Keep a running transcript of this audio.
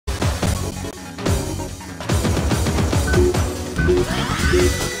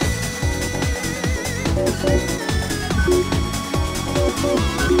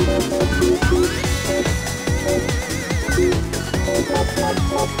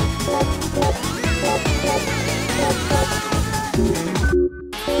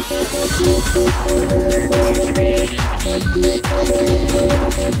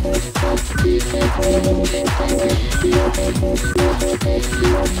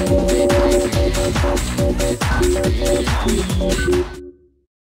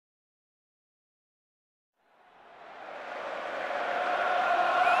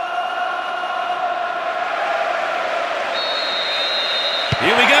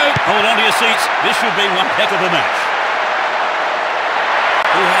Here we go. Hold on to your seats. This should be one heck of a match.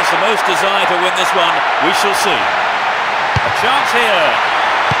 Who has the most desire to win this one? We shall see. A chance here.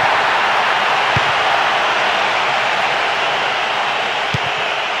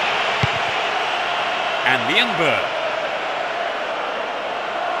 And Ljungberg.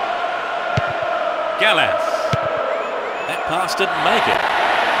 Gallas. That pass didn't make it.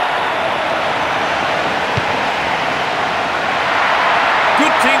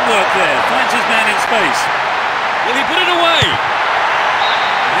 Good teamwork there. Finds his man in space. Will he put it away?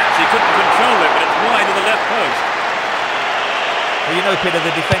 Perhaps he couldn't control it, but it's wide of the left post. Well, you know, Peter, the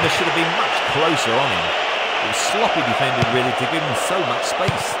defender should have been much closer on him. It was sloppy defending, really, to give him so much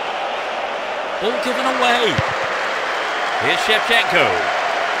space. All given away. Here's Shevchenko.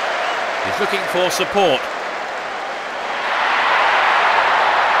 He's looking for support.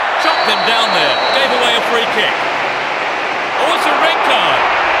 Chopped him down there. Gave away a free kick. Oh, it's a red card.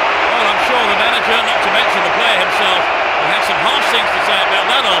 Well, I'm sure the manager, not to mention the player himself, will have some harsh things to say about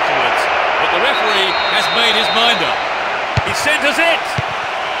that afterwards. But the referee has made his mind up. He centres it.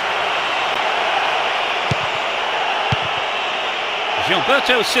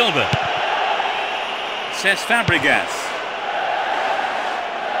 Gilberto Silva. Cesc Fabregas.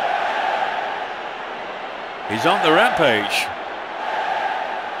 He's on the rampage.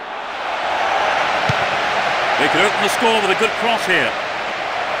 They could open the score with a good cross here.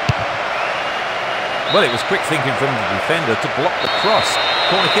 Well, it was quick thinking from the defender to block the cross.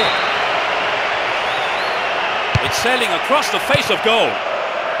 Corner kick. It's sailing across the face of goal.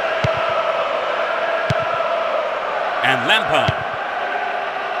 And Lampard.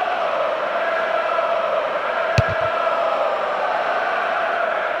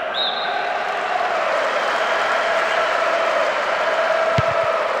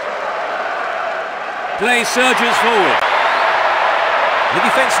 Play surges forward. The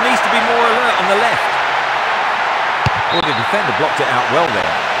defence needs to be more alert on the left. Well, the defender blocked it out well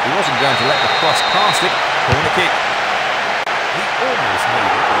there. He wasn't going to let the cross past it. Corner kick. He almost made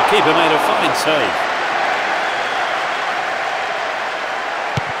it, but the keeper made a fine save.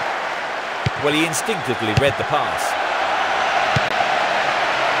 Well, he instinctively read the pass.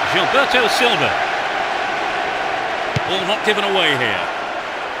 Gilberto Silva. Ball not given away here.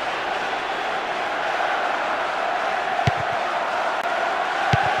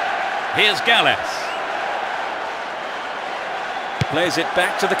 Here's Gallas. Plays it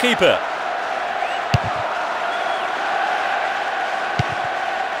back to the keeper.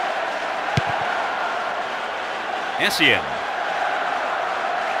 Essien.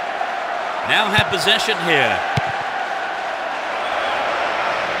 Now have possession here.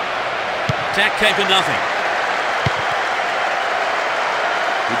 Attack came to nothing.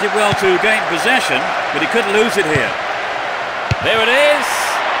 He did well to gain possession, but he could lose it here. There it is.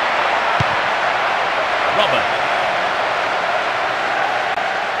 Robert.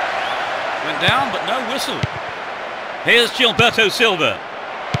 Went down, but no whistle. Here's Gilberto Silva.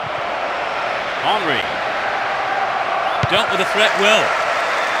 Henry. Dealt with the threat well.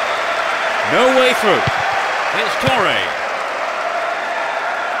 No way through. Here's Torre.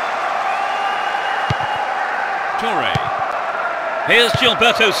 Torre. Here's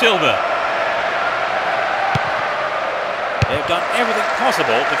Gilberto Silva. They've done everything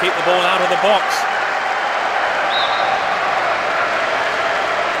possible to keep the ball out of the box.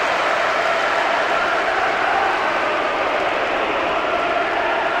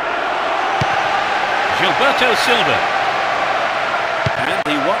 Gilberto Silva. And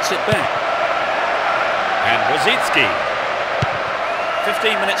he wants it back. And Rosicki.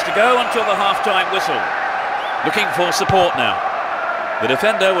 15 minutes to go until the half-time whistle. Looking for support now. The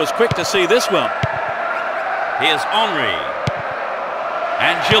defender was quick to see this one. Here's Henry.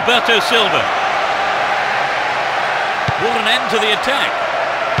 And Gilberto Silva. Brought an end to the attack.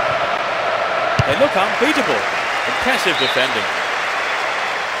 They look unbeatable. Impressive defending.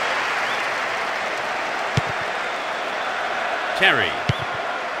 Terry.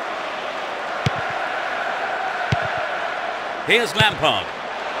 Here's Lampard.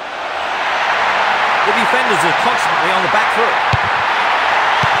 The defenders are constantly on the back foot.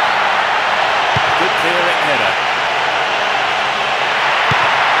 Good clearing header.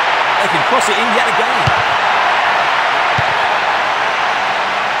 They can cross it in yet again.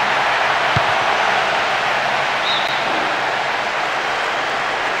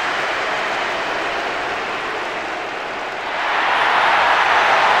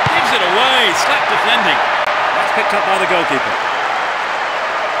 Gives it away. Slack defending. That's picked up by the goalkeeper.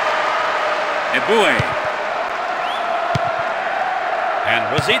 Eboué. And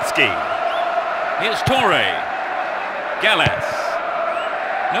Rosicki. Here's Touré. Gallas.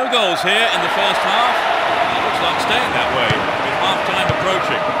 No goals here in the first half. It looks like staying that way with half-time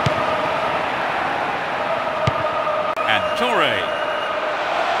approaching. And Touré.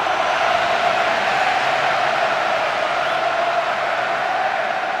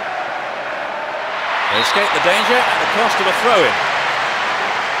 They escape the danger at the cost of a throw-in.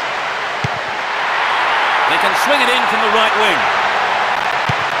 They can swing it in from the right wing.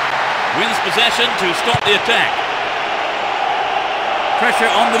 Wins possession to stop the attack. Pressure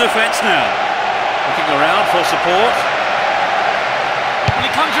on the defence now. Looking around for support. Will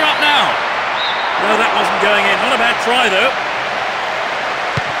he conjure up now? No, that wasn't going in. Not a bad try, though.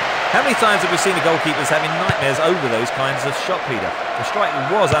 How many times have we seen the goalkeepers having nightmares over those kinds of shot, Peter? The striker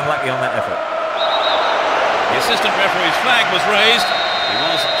was unlucky on that effort. The assistant referee's flag was raised. He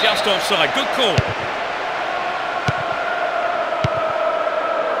was just offside. Good call.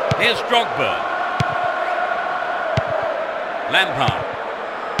 Here's Drogba. Lampard.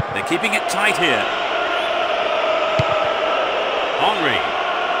 They're keeping it tight here. Henry.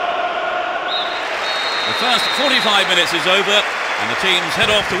 The first 45 minutes is over and the teams head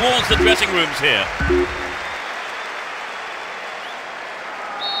off towards the dressing rooms here.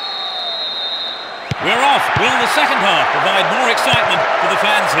 We're off. Will the second half provide more excitement for the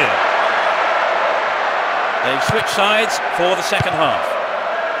fans here? They've switched sides for the second half.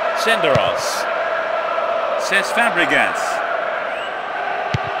 Senderos. Cesc Fabregas.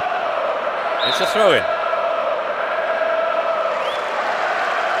 It's a throw-in.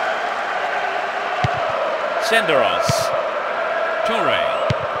 Senderos. Touré.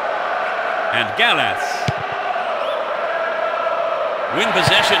 And Gallas. Win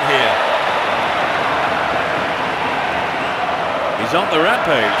possession here. He's on the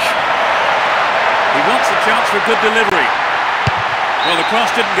rampage. He wants the chance for a good delivery. Well, the cross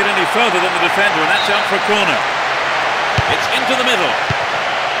didn't get any further than the defender, and that's out for a corner. It's into the middle.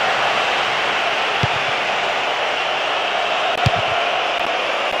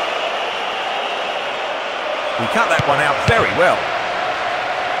 He cut that one out very well.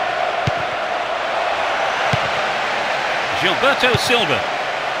 Gilberto Silva.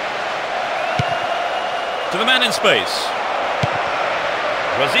 To the man in space.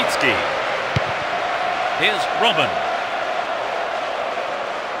 Rosicki. Here's Robben.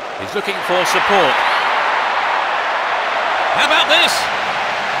 He's looking for support. How about this?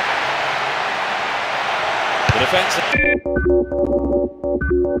 The defence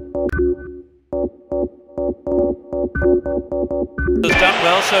has done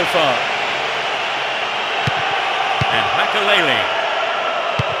well so far. And Makelele.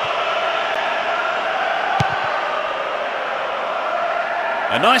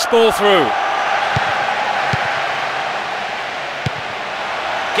 A nice ball through.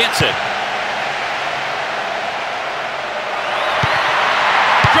 Gets it.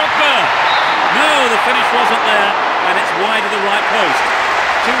 Drogba! No, the finish wasn't there, and it's wide of the right post.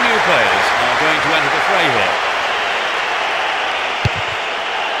 Two new players are going to enter the fray here.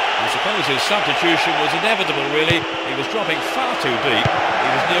 I suppose his substitution was inevitable, really. He was dropping far too deep. He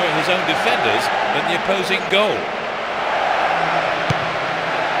was nearer his own defenders than the opposing goal.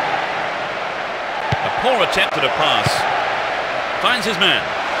 A poor attempt at a pass. Finds his man.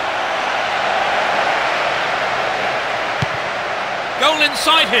 Goal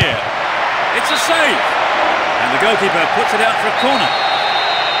inside here. It's a save. And the goalkeeper puts it out for a corner.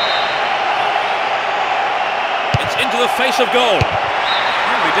 It's into the face of goal.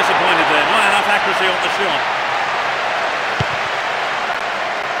 I'll be disappointed there. Not enough accuracy on the shot.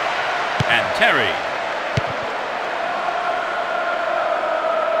 And Terry.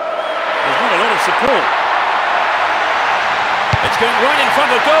 There's not a lot of support. It's going right in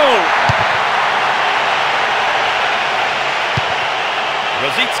front of goal.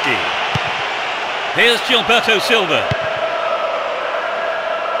 Rosicki. Here's Gilberto Silva.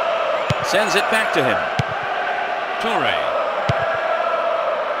 Sends it back to him. Touré.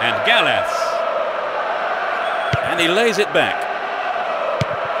 And Gallas. And he lays it back.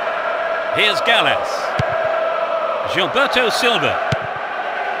 Here's Gallas. Gilberto Silva.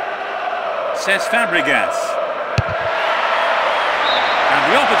 Cesc Fabregas. And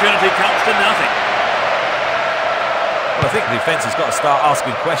the opportunity comes to nothing. Well, I think the defence has got to start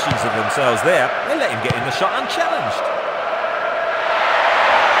asking questions of themselves there. They let him get in the shot unchallenged.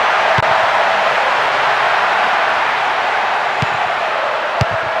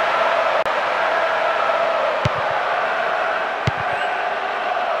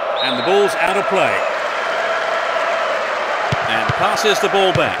 And the ball's out of play. And passes the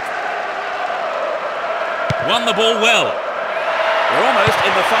ball back. Won the ball well. We're almost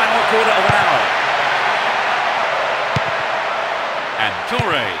in the final quarter of an hour. And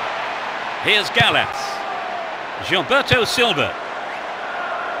Touré. Here's Gallas. Gilberto Silva.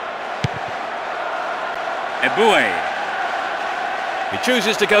 Eboué. He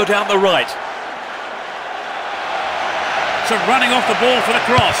chooses to go down the right. So running off the ball for the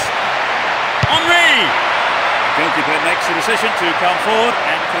cross. Henry! The goalkeeper makes the decision to come forward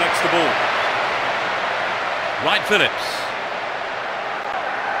and collects the ball. Wright Phillips.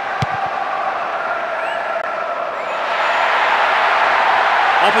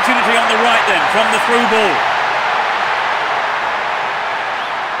 Opportunity on the right then from the through ball.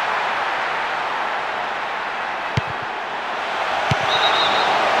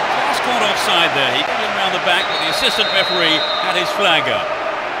 Just caught offside there. He got him round the back, but the assistant referee had his flag up.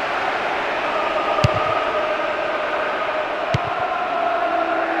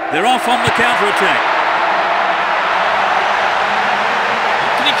 They're off on the counter-attack.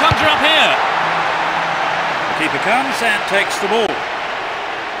 Can he conjure up here? The keeper comes and takes the ball.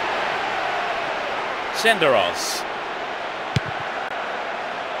 Senderos.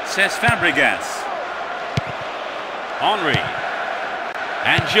 Cesc Fabregas. Henry.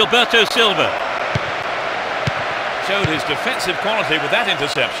 And Gilberto Silva. Showed his defensive quality with that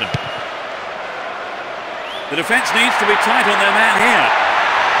interception. The defence needs to be tight on their man here.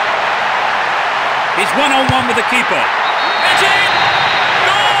 He's one-on-one with the keeper. It's in!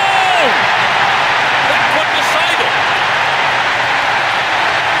 Goal! That could decide it.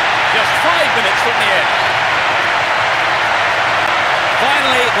 Just 5 minutes from the end.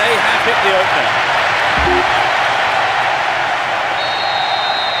 Finally, they have hit the opener.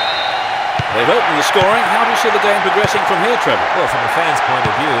 They've opened the scoring. How do you see the game progressing from here, Trevor? Well, from the fans' point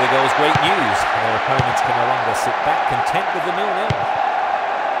of view, the goal's great news. Their opponents can no longer sit back content with the 0-0.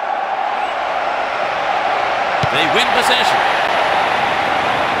 They win possession.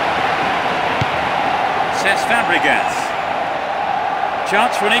 Cesc Fabregas.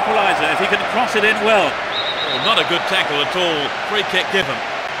 Chance for an equaliser if he can cross it in well. Well, not a good tackle at all. Free kick given.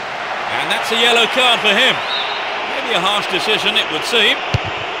 And that's a yellow card for him. Maybe a harsh decision, it would seem.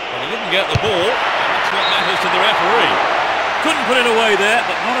 But he didn't get the ball, and that's what matters to the referee. Couldn't put it away there,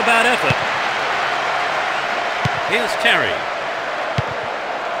 but not a bad effort. Here's Terry.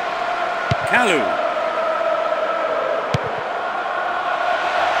 Kalou.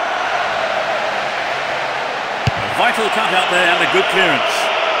 A vital cut out there and a good clearance.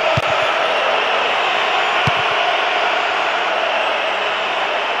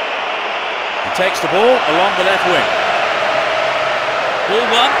 He takes the ball along the left wing. Ball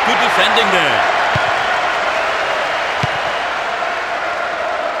one, good defending there.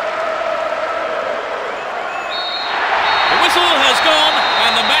 The whistle has gone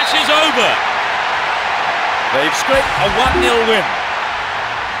and the match is over. They've scraped a 1-0 win.